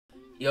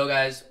Yo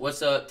guys,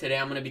 what's up? Today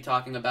I'm going to be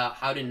talking about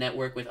how to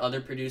network with other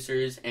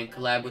producers and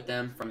collab with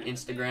them from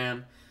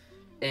Instagram.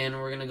 And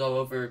we're going to go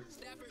over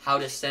how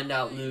to send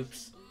out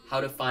loops, how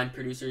to find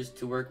producers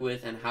to work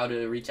with, and how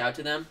to reach out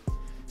to them.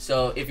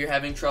 So if you're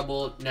having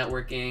trouble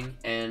networking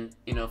and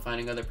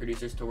finding other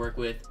producers to work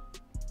with,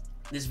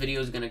 this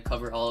video is going to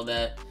cover all of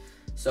that.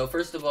 So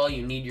first of all,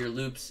 you need your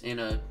loops in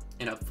a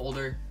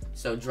folder.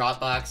 So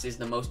Dropbox is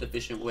the most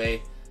efficient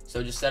way.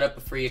 So just set up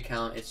a free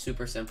account. It's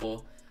super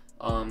simple.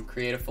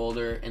 Create a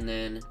folder, and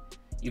then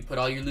you put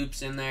all your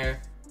loops in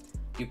there.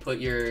 You put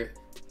your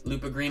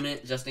loop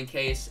agreement just in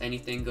case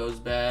anything goes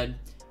bad,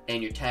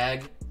 and your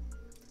tag.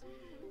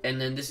 And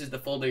then this is the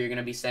folder you're going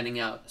to be sending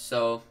out.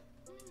 So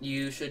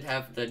you should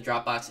have the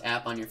Dropbox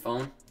app on your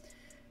phone.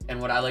 And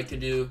what I like to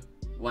do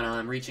when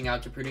I'm reaching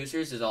out to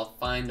producers is I'll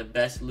find the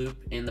best loop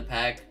in the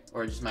pack,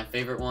 or just my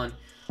favorite one.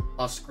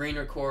 I'll screen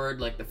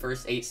record like the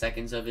first 8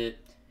 seconds of it,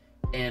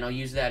 and I'll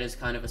use that as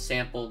kind of a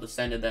sample to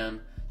send to them,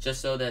 just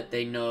so that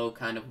they know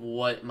kind of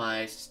what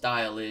my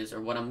style is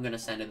or what I'm going to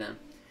send to them.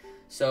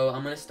 So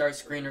I'm going to start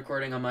screen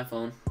recording on my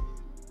phone,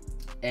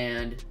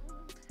 and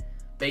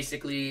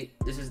basically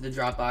this is the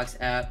Dropbox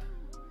app.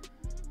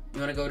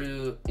 You want to go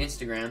to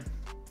Instagram,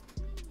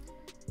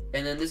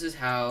 and then this is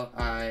how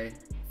I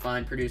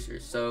find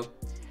producers. So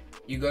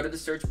you go to the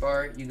search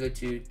bar, you go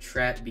to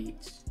trap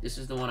beats. This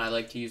is the one I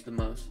like to use the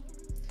most.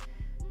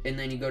 And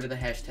then you go to the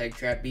hashtag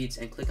trap beats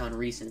and click on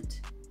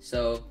recent.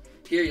 So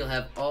here you'll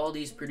have all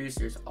these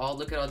producers.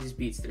 Look at all these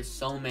beats. There's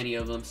so many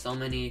of them, so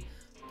many,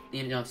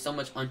 so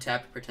much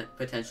untapped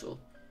potential.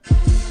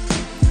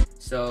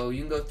 So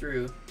you can go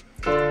through.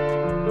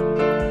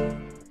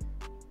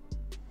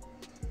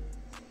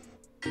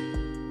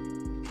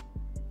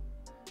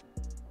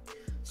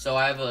 So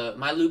I have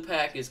my loop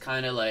pack is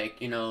kind of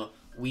like,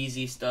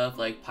 Wheezy stuff,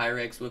 like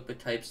Pyrex Whippet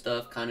type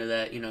stuff, kind of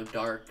that,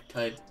 dark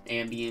type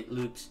ambient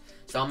loops.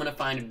 So I'm gonna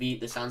find a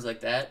beat that sounds like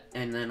that,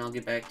 and then I'll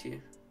get back to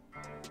you.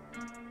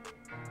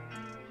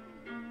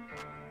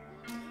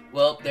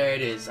 Well, there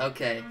it is.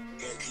 Okay,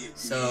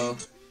 so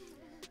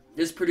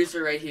this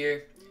producer right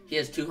here, he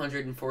has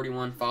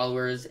 241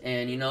 followers,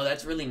 and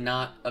that's really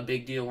not a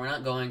big deal. We're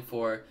not going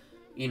for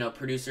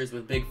producers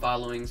with big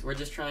followings. We're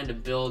just trying to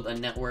build a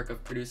network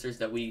of producers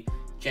that we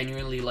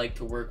genuinely like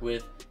to work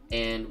with,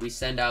 and we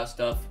send out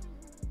stuff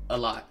a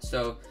lot.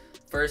 So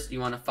first you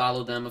want to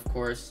follow them, of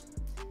course.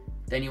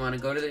 Then you want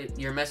to go to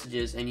your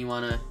messages, and you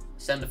want to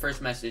send the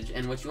first message,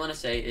 and what you want to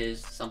say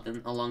is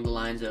something along the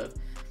lines of,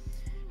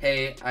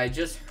 hey, I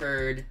just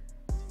heard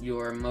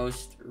your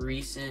most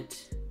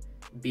recent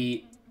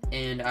beat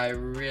and I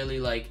really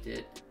liked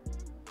it.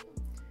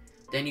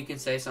 Then you can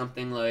say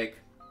something like,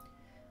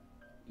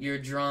 your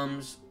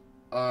drums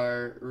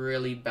are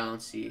really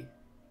bouncy.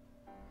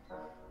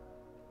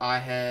 I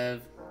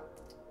have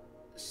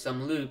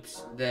some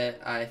loops that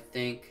I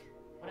think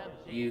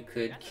you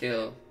could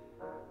kill.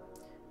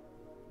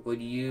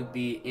 Would you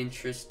be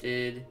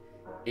interested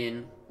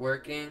in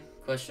working? ?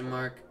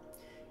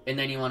 And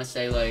then you want to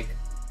say like,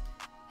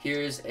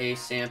 here's a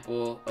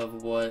sample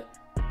of what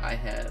I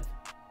have.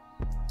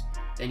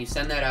 Then you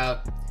send that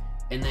out,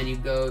 and then you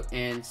go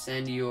and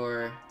send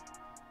your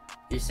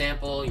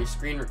sample, your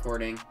screen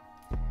recording,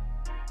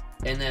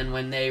 and then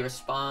when they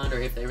respond, or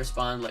if they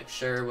respond like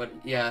sure,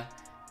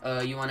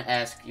 you want to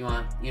ask,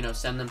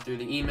 send them through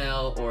the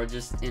email or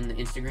just in the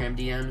Instagram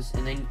DMs,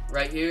 and then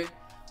right here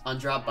on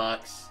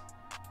Dropbox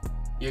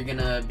you're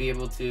gonna be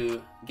able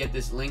to get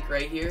this link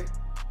right here,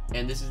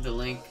 and this is the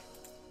link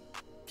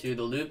to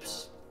the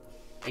loops,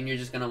 and you're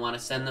just gonna want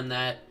to send them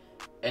that,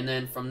 and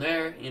then from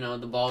there,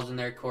 the ball's in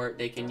their court.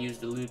 They can use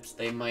the loops,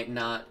 they might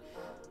not,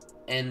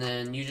 and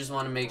then you just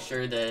want to make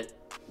sure that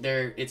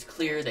it's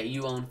clear that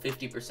you own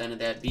 50% of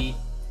that beat,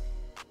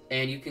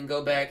 and you can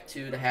go back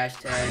to the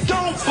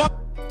hashtag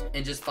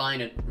and just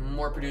find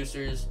more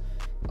producers,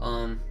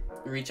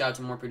 reach out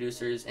to more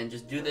producers, and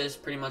just do this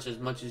pretty much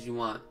as you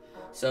want.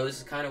 So this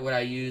is kind of what I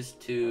use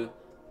to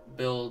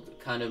build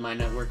kind of my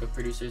network of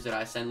producers that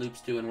I send loops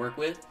to and work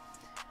with.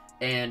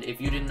 And if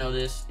you didn't know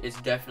this,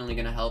 it's definitely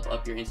going to help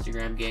up your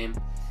Instagram game.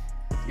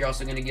 You're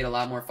also going to get a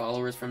lot more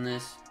followers from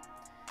this,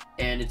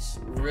 and it's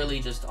really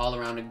just all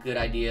around a good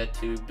idea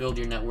to build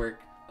your network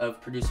of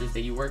producers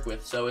that you work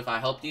with. So if I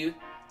helped you,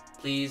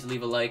 please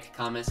leave a like,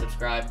 comment,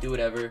 subscribe, do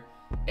whatever,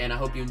 and I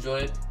hope you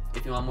enjoyed.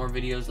 If you want more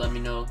videos, let me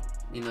know,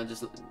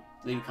 just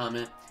leave a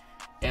comment,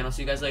 and I'll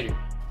see you guys later.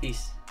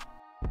 Peace.